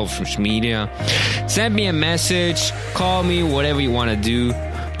up on social media. Send me a message, call me, whatever you want to do.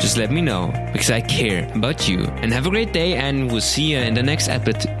 Just let me know, because I care about you. And have a great day, and we'll see you in the next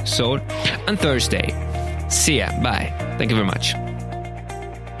episode on Thursday. See ya. Bye. Thank you very much.